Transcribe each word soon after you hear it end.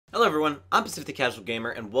Hello everyone, I'm Pacific the Casual Gamer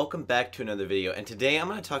and welcome back to another video, and today I'm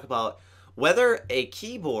going to talk about whether a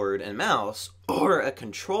keyboard and mouse or a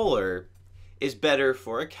controller is better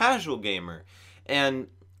for a casual gamer. And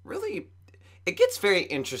really, it gets very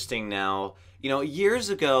interesting now. You know, years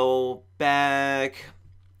ago, back,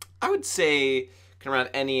 I would say kind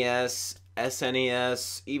of around NES,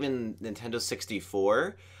 SNES, even Nintendo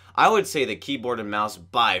 64, I would say the keyboard and mouse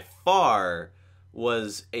by far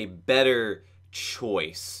was a better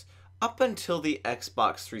choice up until the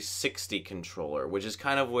Xbox 360 controller, which is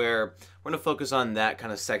kind of where we're going to focus on that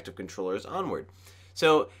kind of sect of controllers onward.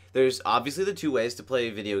 So there's obviously the two ways to play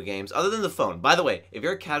video games, other than the phone. By the way, if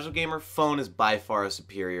you're a casual gamer, phone is by far a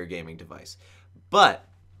superior gaming device. But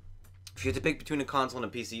if you have to pick between a console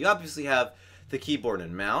and a PC, you obviously have the keyboard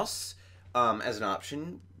and mouse as an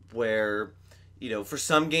option where, you know, for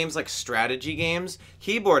some games like strategy games,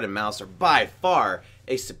 keyboard and mouse are by far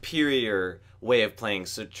a superior way of playing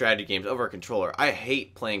strategy games over a controller. I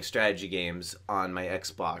hate playing strategy games on my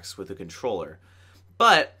Xbox with a controller.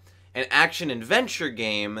 But an action-adventure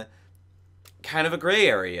game, kind of a gray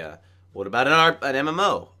area. What about an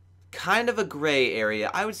MMO? Kind of a gray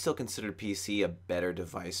area. I would still consider PC a better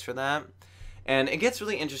device for that. And it gets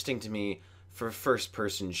really interesting to me for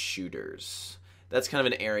first-person shooters. That's kind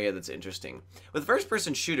of an area that's interesting. With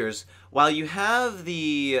first-person shooters, while you have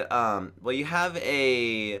a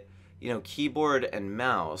keyboard and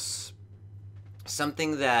mouse,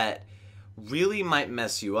 something that really might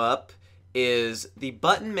mess you up is the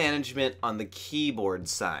button management on the keyboard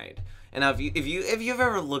side. And now, if you've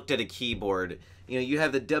ever looked at a keyboard, you know you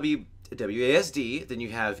have the WASD, then you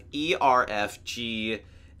have E, R, F, G,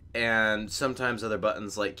 and sometimes other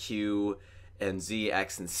buttons like Q and Z,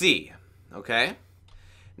 X, and C. Okay?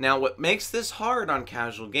 Now, what makes this hard on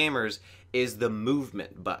casual gamers is the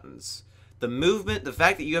movement buttons. The movement, the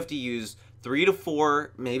fact that you have to use 3 to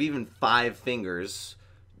 4, maybe even 5 fingers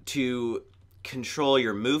to control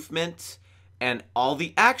your movement and all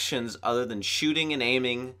the actions other than shooting and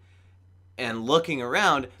aiming and looking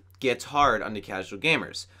around gets hard on the casual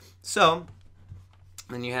gamers. So,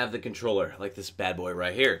 then you have the controller, like this bad boy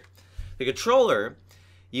right here. The controller,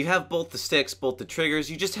 you have both the sticks, both the triggers.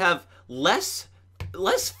 You just have less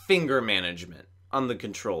finger management on the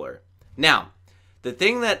controller. Now, the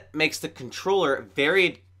thing that makes the controller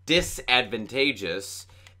very disadvantageous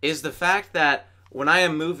is the fact that when I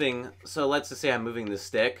am moving, so let's just say I'm moving the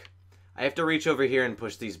stick, I have to reach over here and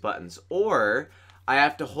push these buttons, or I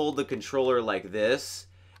have to hold the controller like this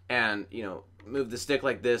and, you know, move the stick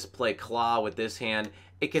like this, play claw with this hand.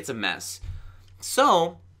 It gets a mess.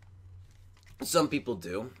 So, some people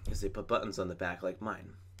do is they put buttons on the back like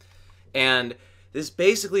mine. And this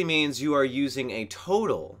basically means you are using a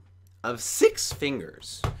total of 6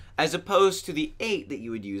 fingers, as opposed to the 8 that you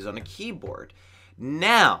would use on a keyboard.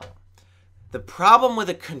 Now, the problem with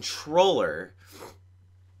a controller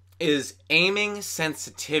is aiming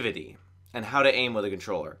sensitivity and how to aim with a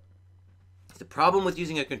controller. The problem with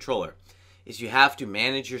using a controller is you have to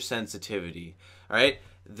manage your sensitivity, all right?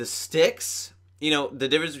 The sticks, you know, the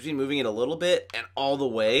difference between moving it a little bit and all the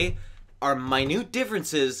way are minute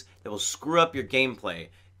differences that will screw up your gameplay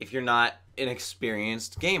if you're not an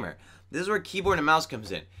experienced gamer. This is where keyboard and mouse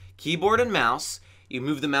comes in. Keyboard and mouse, you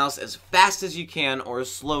move the mouse as fast as you can or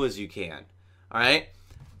as slow as you can. Alright?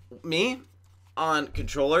 Me, on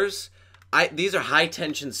controllers, these are high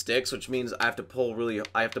tension sticks, which means I have to pull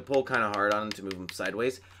kind of hard on them to move them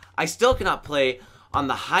sideways. I still cannot play on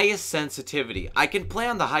the highest sensitivity. I can play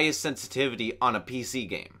on the highest sensitivity on a PC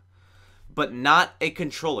game, but not a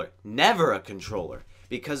controller. Never a controller,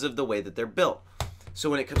 because of the way that they're built. So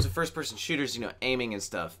when it comes to first-person shooters, you know, aiming and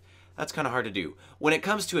stuff, that's kind of hard to do. When it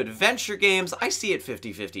comes to adventure games, I see it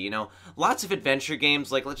 50-50, you know. Lots of adventure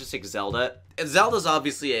games, like let's just take Zelda. Zelda's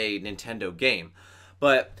obviously a Nintendo game,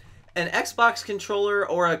 but an Xbox controller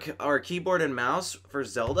or a keyboard and mouse for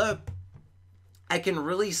Zelda, I can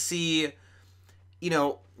really see, you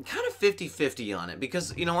know, kind of 50-50 on it.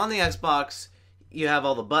 Because, you know, on the Xbox, you have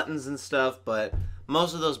all the buttons and stuff, but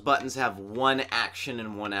most of those buttons have one action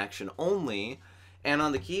and one action only. And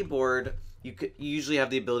on the keyboard, you usually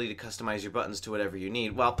have the ability to customize your buttons to whatever you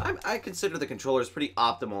need. Well, I consider the controllers pretty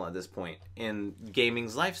optimal at this point in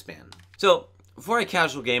gaming's lifespan. So, for a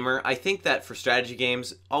casual gamer, I think that for strategy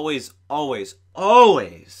games, always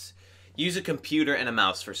use a computer and a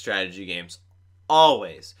mouse for strategy games.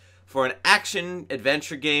 Always. For an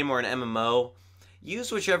action-adventure game or an MMO,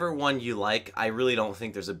 use whichever one you like. I really don't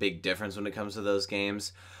think there's a big difference when it comes to those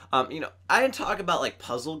games. You know, I didn't talk about like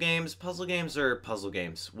puzzle games. Puzzle games are puzzle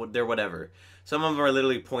games. They're whatever. Some of them are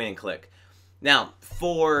literally point and click. Now,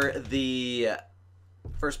 for the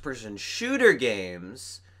first-person shooter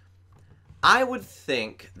games, I would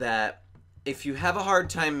think that if you have a hard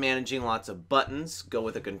time managing lots of buttons, go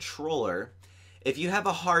with a controller. If you have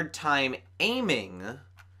a hard time aiming,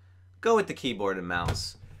 go with the keyboard and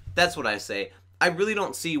mouse. That's what I say. I really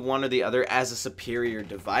don't see one or the other as a superior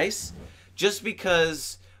device, just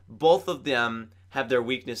because both of them have their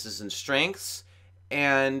weaknesses and strengths,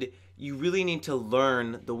 and you really need to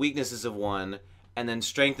learn the weaknesses of one and then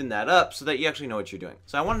strengthen that up so that you actually know what you're doing.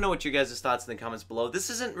 So I want to know what your guys' thoughts in the comments below. This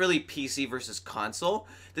isn't really PC versus console.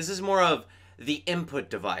 This is more of the input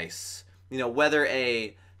device. You know, whether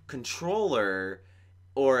a controller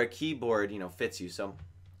or a keyboard, you know, fits you. So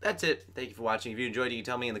that's it. Thank you for watching. If you enjoyed it, you can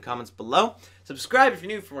tell me in the comments below. Subscribe if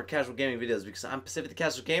you're new for more casual gaming videos, because I'm Pacific the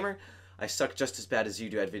Casual Gamer. I suck just as bad as you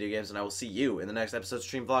do at video games, and I will see you in the next episode,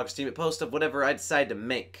 stream, vlog, stream it, post of whatever I decide to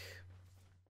make.